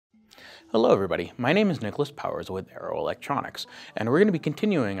Hello everybody, my name is Nicholas Powers with Arrow Electronics, and we're going to be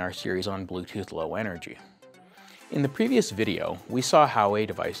continuing our series on Bluetooth Low Energy. In the previous video, we saw how a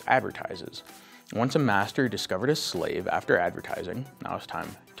device advertises. Once a master discovered a slave after advertising, now it's time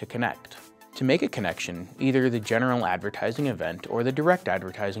to connect. To make a connection, either the general advertising event or the direct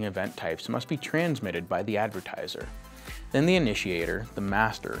advertising event types must be transmitted by the advertiser. Then the initiator, the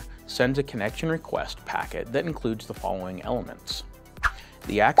master, sends a connection request packet that includes the following elements.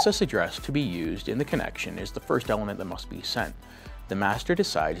 The access address to be used in the connection is the first element that must be sent. The master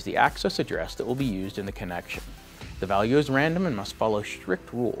decides the access address that will be used in the connection. The value is random and must follow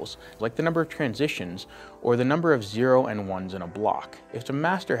strict rules, like the number of transitions or the number of 0 and 1s in a block. If the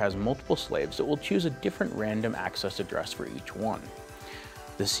master has multiple slaves, it will choose a different random access address for each one.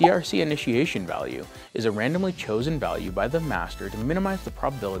 The CRC initiation value is a randomly chosen value by the master to minimize the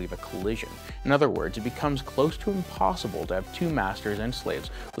probability of a collision. In other words, it becomes close to impossible to have two masters and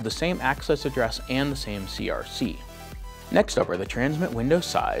slaves with the same access address and the same CRC. Next up are the transmit window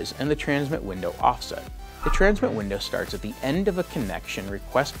size and the transmit window offset. The transmit window starts at the end of a connection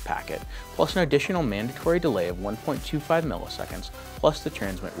request packet, plus an additional mandatory delay of 1.25 milliseconds, plus the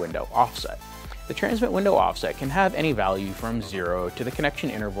transmit window offset. The transmit window offset can have any value from 0 to the connection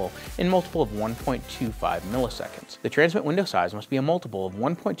interval in multiple of 1.25 milliseconds. The transmit window size must be a multiple of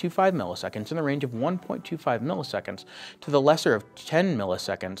 1.25 milliseconds in the range of 1.25 milliseconds to the lesser of 10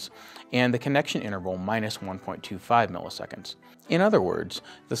 milliseconds and the connection interval minus 1.25 milliseconds. In other words,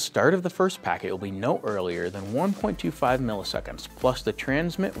 the start of the first packet will be no earlier than 1.25 milliseconds plus the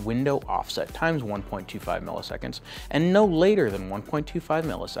transmit window offset times 1.25 milliseconds and no later than 1.25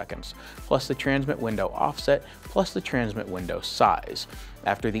 milliseconds plus the transmit window offset plus the transmit window size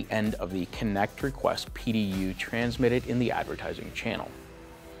after the end of the connect request PDU transmitted in the advertising channel.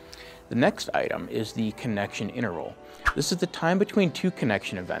 The next item is the connection interval. This is the time between two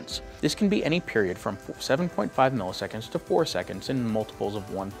connection events. This can be any period from 7.5 milliseconds to 4 seconds in multiples of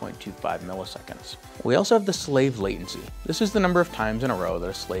 1.25 milliseconds. We also have the slave latency. This is the number of times in a row that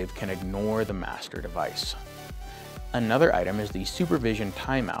a slave can ignore the master device. Another item is the supervision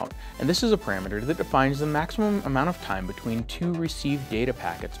timeout, and this is a parameter that defines the maximum amount of time between two received data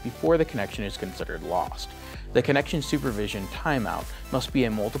packets before the connection is considered lost. The connection supervision timeout must be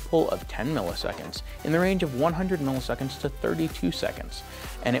a multiple of 10 milliseconds in the range of 100 milliseconds to 32 seconds,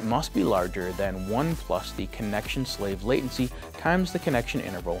 and it must be larger than 1 plus the connection slave latency times the connection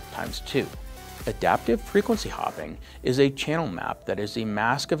interval times 2. Adaptive frequency hopping is a channel map that is a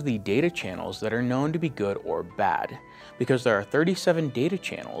mask of the data channels that are known to be good or bad. Because there are 37 data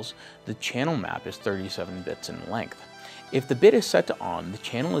channels, the channel map is 37 bits in length. If the bit is set to on, the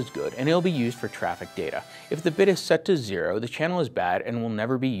channel is good and it will be used for traffic data. If the bit is set to 0, the channel is bad and will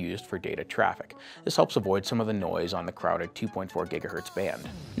never be used for data traffic. This helps avoid some of the noise on the crowded 2.4 GHz band.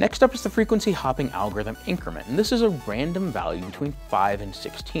 Next up is the frequency hopping algorithm increment, and this is a random value between 5 and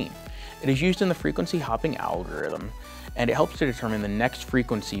 16. It is used in the frequency hopping algorithm, and it helps to determine the next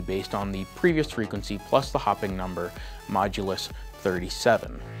frequency based on the previous frequency plus the hopping number modulus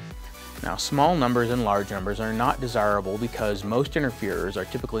 37. Now, small numbers and large numbers are not desirable because most interferers are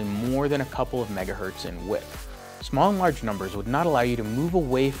typically more than a couple of megahertz in width. Small and large numbers would not allow you to move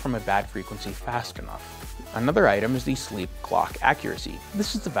away from a bad frequency fast enough. Another item is the sleep clock accuracy.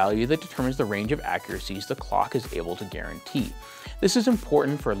 This is the value that determines the range of accuracies the clock is able to guarantee. This is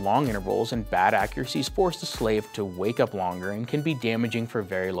important for long intervals, and bad accuracies force the slave to wake up longer and can be damaging for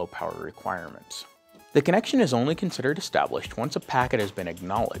very low power requirements. The connection is only considered established once a packet has been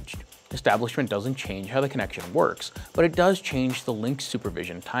acknowledged. Establishment doesn't change how the connection works, but it does change the link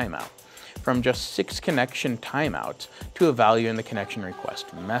supervision timeout, from just 6 connection timeouts to a value in the connection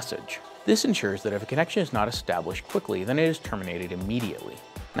request message. This ensures that if a connection is not established quickly, then it is terminated immediately.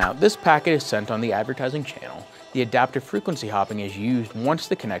 Now, this packet is sent on the advertising channel. The adaptive frequency hopping is used once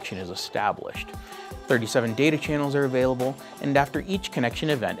the connection is established. 37 data channels are available, and after each connection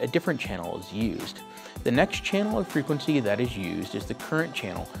event, a different channel is used. The next channel of frequency that is used is the current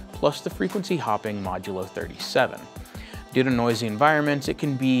channel plus the frequency hopping modulo 37. Due to noisy environments, it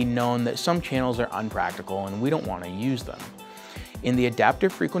can be known that some channels are unpractical and we don't want to use them. In the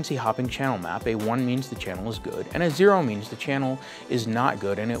adaptive frequency hopping channel map, a 1 means the channel is good, and a 0 means the channel is not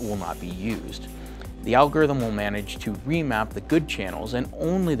good and it will not be used. The algorithm will manage to remap the good channels, and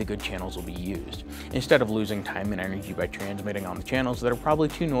only the good channels will be used, instead of losing time and energy by transmitting on the channels that are probably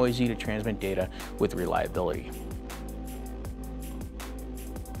too noisy to transmit data with reliability.